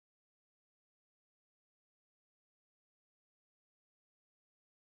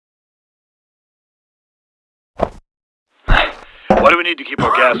Why do we need to keep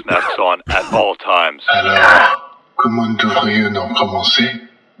our gas masks on at all times? Alors, comment devrions-nous commencer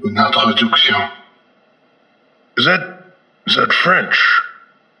une introduction? Is that French?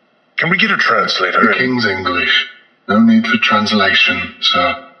 Can we get a translator? The King's English. No need for translation,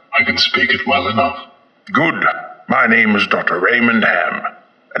 sir. I can speak it well enough. Good. My name is Dr. Raymond Ham,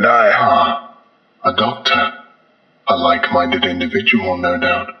 and a doctor. A like-minded individual, no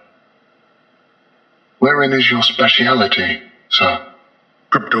doubt. Wherein is your speciality, sir?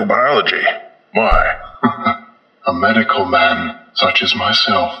 Cryptobiology. Why? A medical man, such as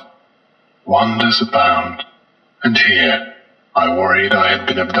myself. Wonders abound. And here, I worried I had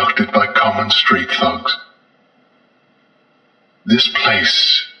been abducted by common street thugs. This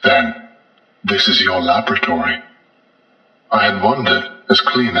place, then, this is your laboratory. I had wondered, as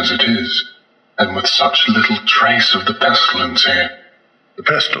clean as it is, and with such little trace of the pestilence here. The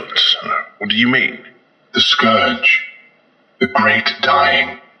pestilence? What do you mean? The scourge. The great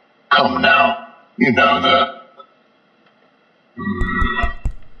dying. Come now. You know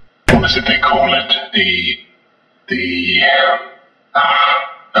what is it they call it?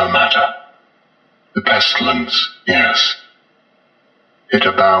 No matter. The pestilence, yes. It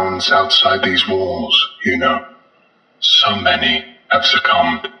abounds outside these walls, you know. So many have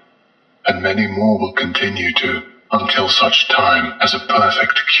succumbed, and many more will continue to, until such time as a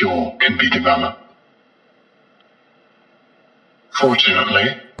perfect cure can be developed.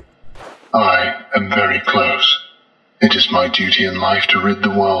 Fortunately, I am very close. It is my duty in life to rid the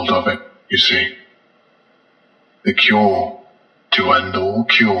world of it, you see. The cure to end all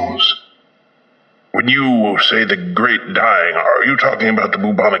cures. When you say the great dying, are you talking about the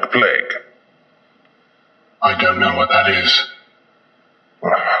bubonic plague? I don't know what that is.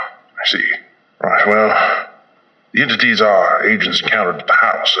 I see. Right, well, the entities our agents encountered at the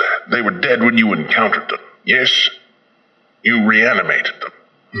house, they were dead when you encountered them, yes? You reanimated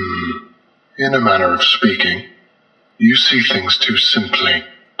them. In a manner of speaking, you see things too simply,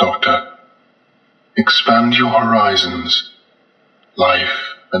 Doctor. Expand your horizons.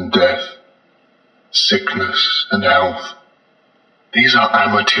 Life and death. Sickness and health. These are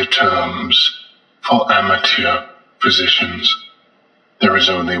amateur terms for amateur physicians. There is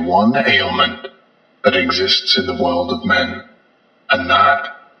only one ailment that exists in the world of men, and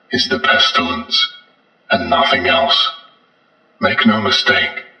that is the pestilence, and nothing else. Make no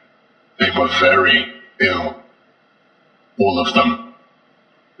mistake, they were very ill. All of them.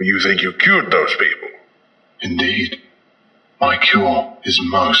 You think you cured those people? Indeed. My cure is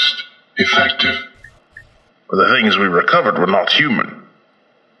most effective. Well, the things we recovered were not human.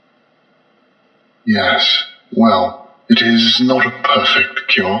 Yes, well, it is not a perfect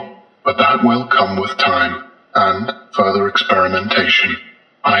cure, but that will come with time and further experimentation.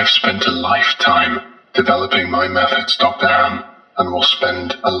 I have spent a lifetime developing my methods, Dr. Ham, and will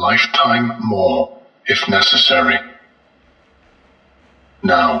spend a lifetime more, if necessary.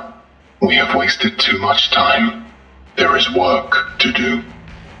 Now, we have wasted too much time. There is work to do.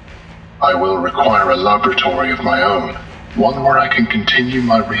 I will require a laboratory of my own, one where I can continue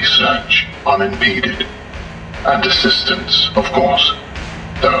my research unimpeded. And assistance, of course,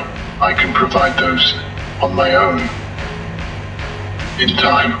 though I can provide those on my own. In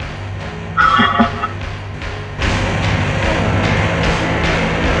time.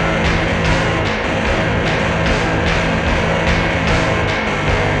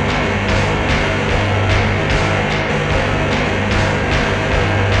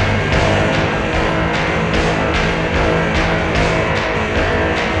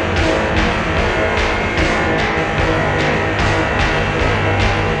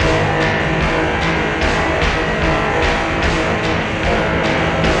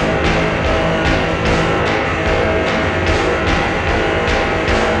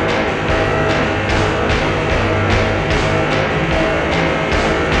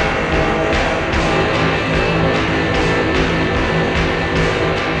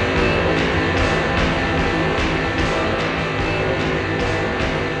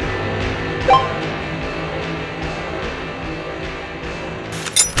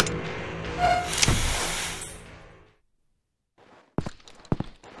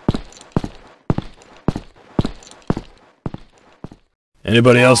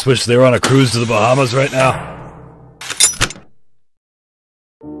 Anybody else wish they were on a cruise to the Bahamas right now?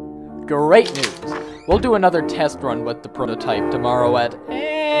 Great news! We'll do another test run with the prototype tomorrow at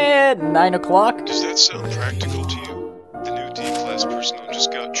 9 o'clock. Does that sound practical to you? The new D-Class personnel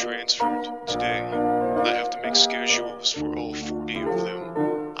just got transferred today, and I have to make schedules for all 40 of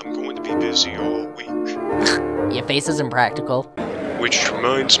them. I'm going to be busy all week. Your face isn't practical. Which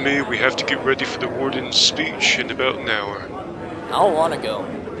reminds me, we have to get ready for the warden's speech in about an hour. I'll wanna go.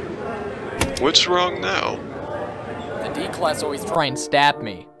 What's wrong now? The D-class always try and stab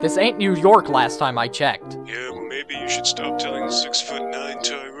me. This ain't New York last time I checked. Yeah, well, maybe you should stop telling the 6'9"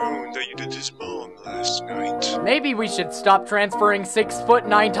 Tyrone that you did his mom last night. Maybe we should stop transferring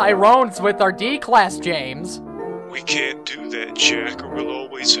 6'9" Tyrones with our D-class, James. We can't do that, Jack, or we'll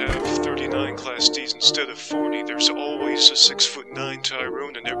always have 39 Class Ds instead of 40. There's always a 6'9"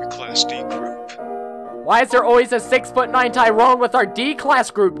 Tyrone in every Class D group. Why is there always a 6'9" Tyrone with our D-class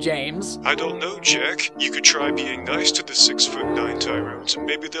group, James? I don't know, Jack. You could try being nice to the 6'9" Tyrones, and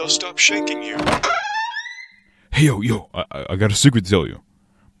maybe they'll stop shanking you. Hey, yo, I got a secret to tell you.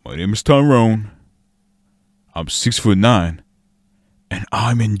 My name is Tyrone. I'm 6'9", and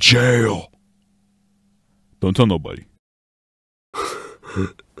I'm in jail. Don't tell nobody.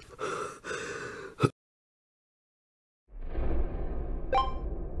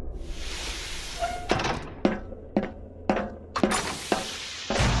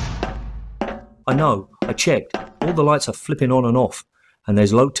 I know, I checked. All the lights are flipping on and off, and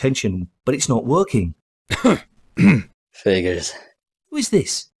there's low tension, but it's not working. Figures. Who is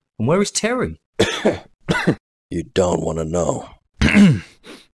this? And where is Terry? You don't want to know.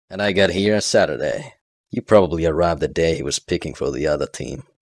 And I got here on Saturday. You probably arrived the day he was picking for the other team.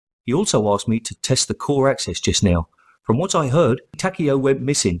 He also asked me to test the core access just now. From what I heard, Takio went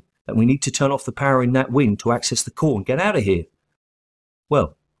missing, and we need to turn off the power in that wing to access the core and get out of here.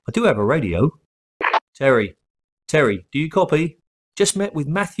 Well, I do have a radio. Terry, do you copy? Just met with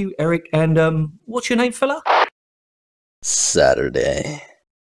Matthew, Eric, and, what's your name, fella? Saturday.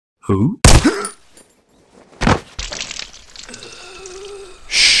 Who?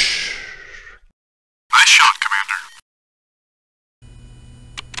 Shh. Nice shot,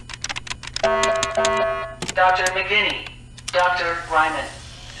 Commander. Dr. McVinney, Dr. Ryman,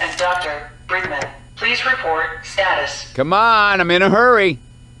 and Dr. Brigman, please report status. Come on, I'm in a hurry.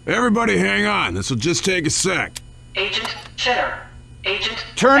 Everybody hang on, this'll just take a sec. Agent Schinner, Agent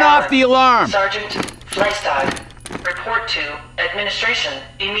Turn Allen, off the alarm! Sergeant Fleischstad, report to administration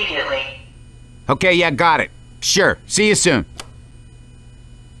immediately. Okay, yeah, got it. Sure, see you soon.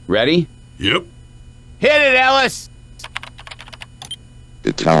 Ready? Yep. Hit it, Ellis!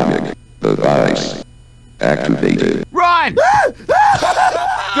 Atomic device activated. Run! Good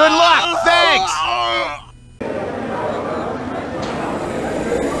luck, thanks!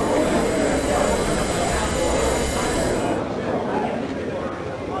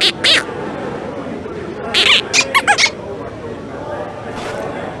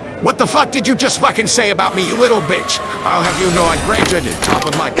 What the fuck did you just fucking say about me, you little bitch? I'll have you know I graduated top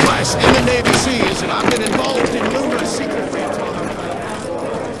of my class in the Navy SEALs, and I've been involved in numerous secret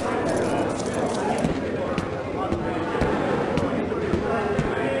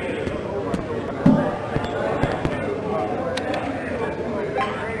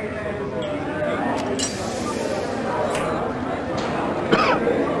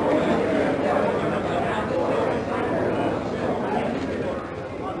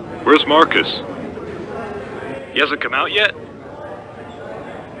Where's Marcus? He hasn't come out yet?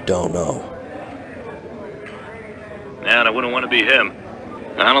 Don't know. Man, I wouldn't want to be him.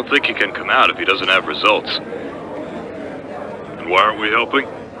 And I don't think he can come out if he doesn't have results. And why aren't we helping?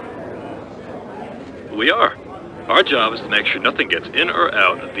 We are. Our job is to make sure nothing gets in or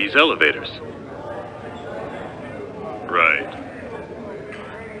out of these elevators. Right.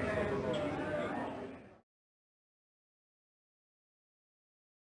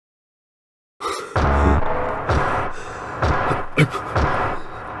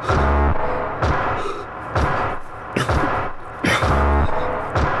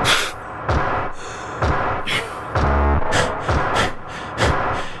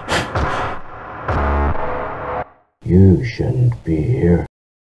 You shouldn't be here.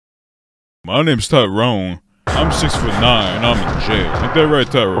 My name's Tyrone. I'm 6'9", and I'm in jail. Ain't that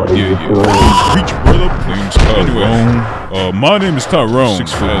right, Tyrone? Yeah. Reach, brother, please. Anyway, my name is Tyrone.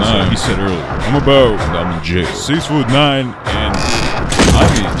 6'9", he said earlier. I'm in jail. 6'9", and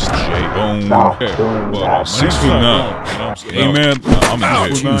I'm in jail. But 6'9". Hey man, I'm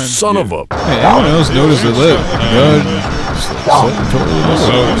in jail. You son of a... Hey, anyone else notice the lip? I'm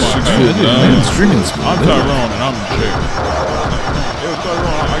Tyrone, and I'm in jail. Yo,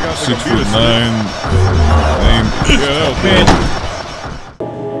 Tyrone, I got 6'9". Name. Yeah, man.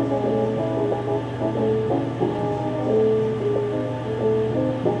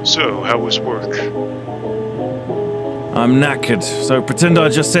 So, how was work? I'm knackered, so pretend I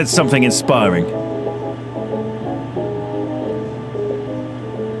just said something inspiring.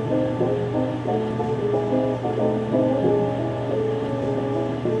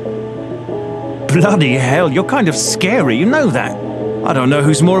 Bloody hell, you're kind of scary, you know that. I don't know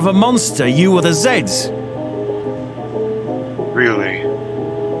who's more of a monster, you or the Zeds. Really?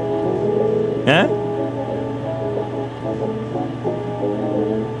 Huh?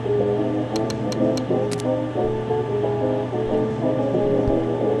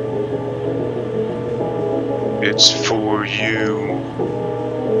 It's for you.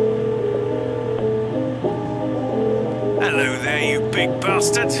 Hello there, you big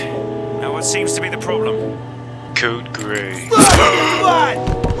bastard. Now what seems to be the problem? Code Gray.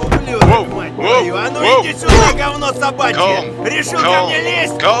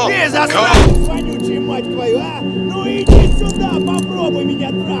 Вонючая мать твою, а? Ну иди сюда, попробуй меня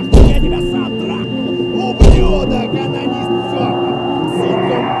трахнуть, я тебя сам трахну. Ублюдок, анонист, чёрт.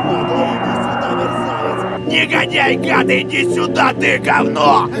 Сука, падла, иди сюда, мерзавец. Негодяй, гад, иди сюда, ты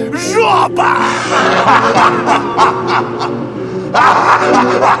говно! Жопа!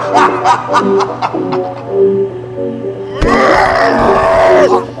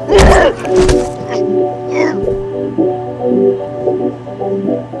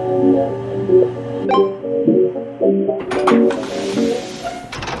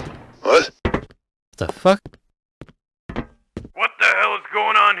 What? The fuck? What the hell is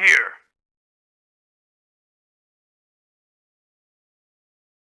going on here?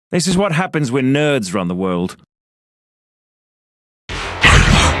 This is what happens when nerds run the world.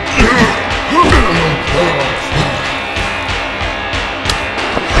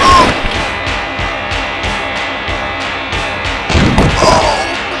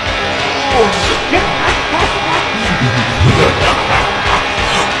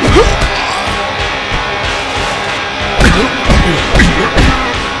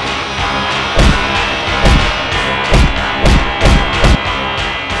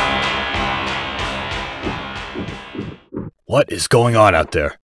 What is going on out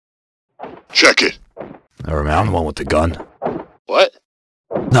there? Check it. Never mind, I'm the one with the gun. What?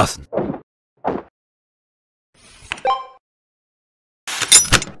 Nothing.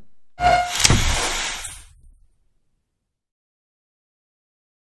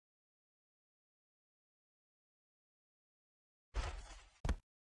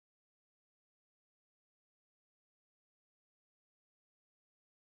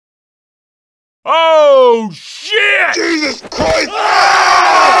 Oh, shit! Jesus Christ!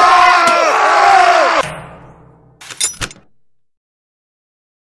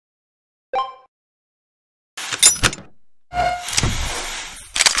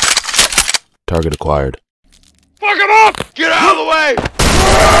 Target acquired. Fuck him up! Get out of the way!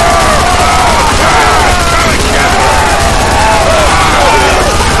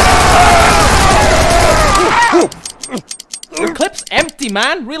 Your clip's empty,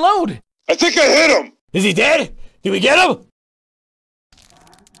 man! Reload! I think I hit him! Is he dead? Did we get him?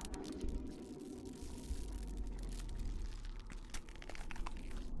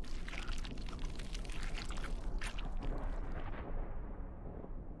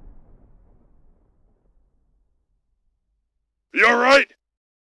 You alright?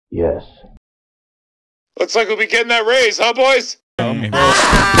 Yes. Looks like we'll be getting that raise, huh, boys?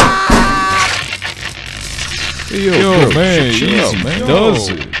 Yo, man, easy, man. Does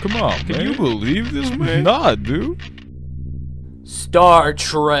it? Come on, can you believe this, man? Nah, dude. Star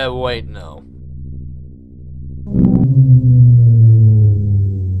Trek. Wait, no.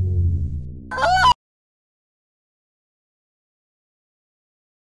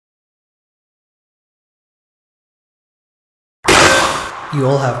 You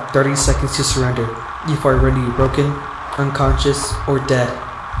all have 30 seconds to surrender. If I render you broken, unconscious, or dead.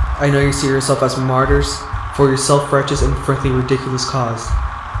 I know you see yourself as martyrs for your self-righteous and frankly ridiculous cause.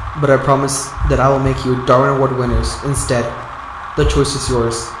 But I promise that I will make you Darwin Award winners instead. The choice is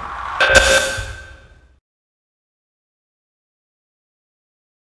yours.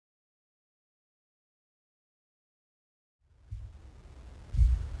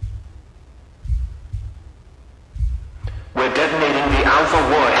 We're detonating the Alpha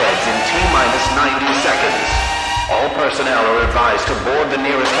warheads in T-minus 90 seconds. All personnel are advised to board the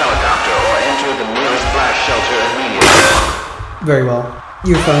nearest helicopter or enter the nearest blast shelter immediately. Very well.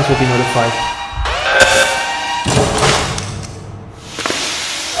 Your friends will be notified.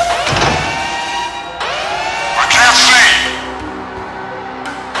 I can't see!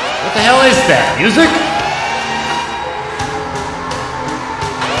 What the hell is that? Music?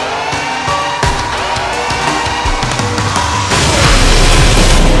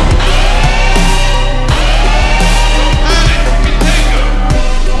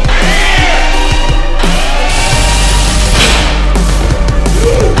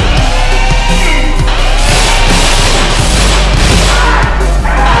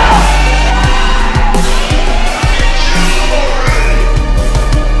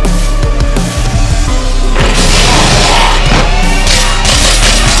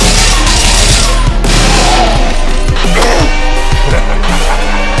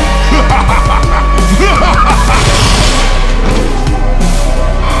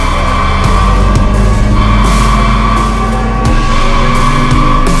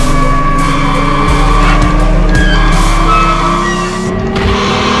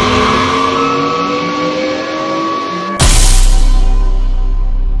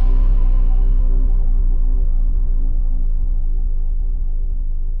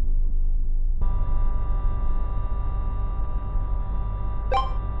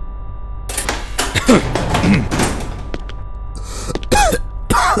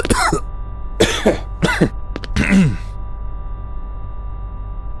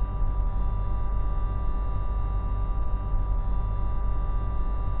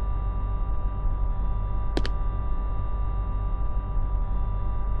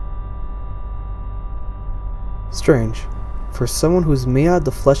 Strange. For someone who's made out of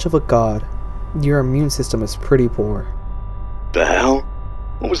the flesh of a god, your immune system is pretty poor. The hell?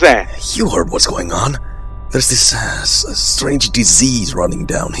 What was that? You heard what's going on. There's this strange disease running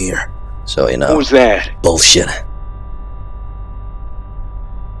down here. So, you know. What was that? Bullshit.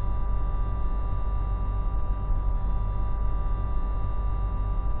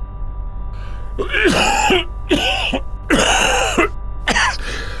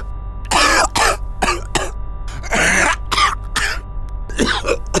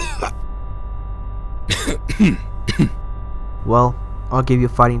 Well, I'll give you a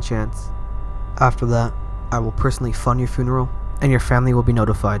fighting chance. After that, I will personally fund your funeral, and your family will be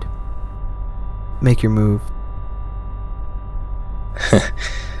notified. Make your move.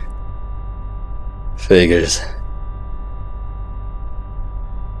 Figures.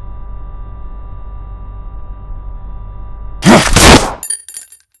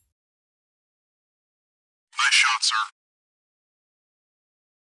 Nice shot, sir.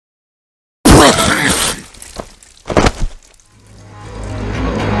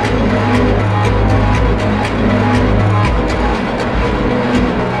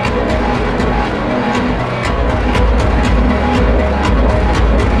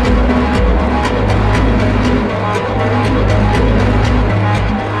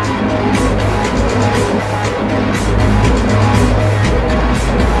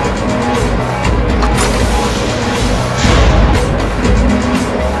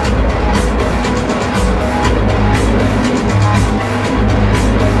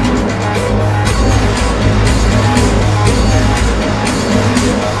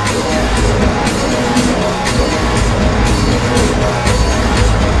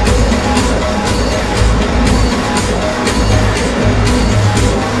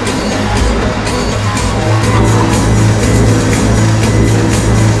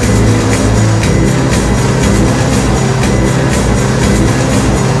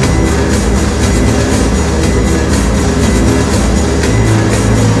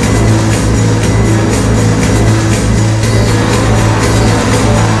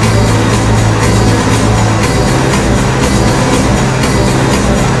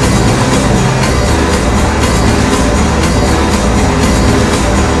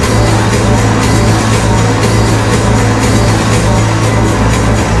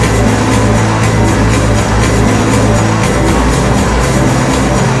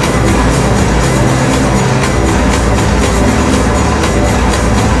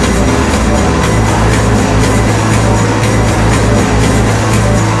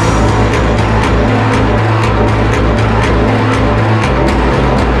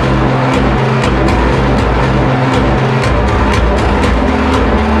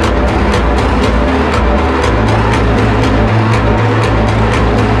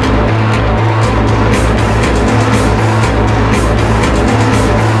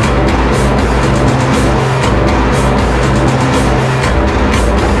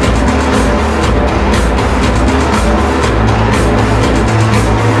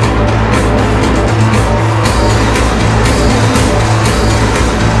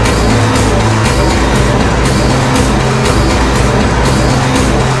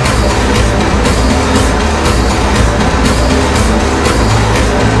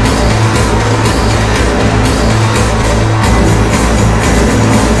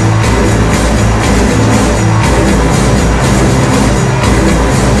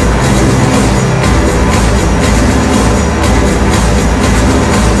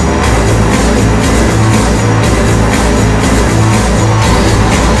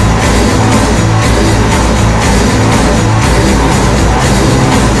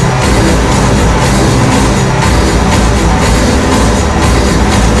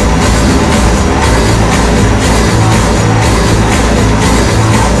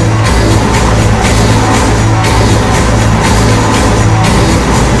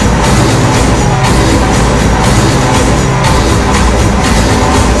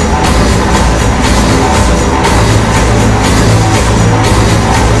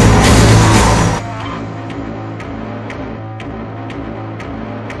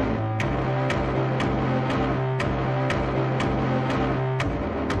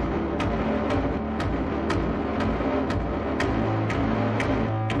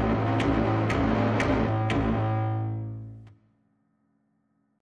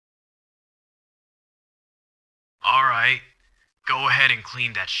 Alright, go ahead and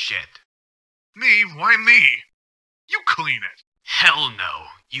clean that shit. Me? Why me? You clean it. Hell no,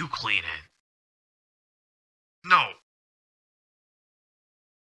 you clean it. No.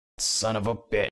 Son of a bitch.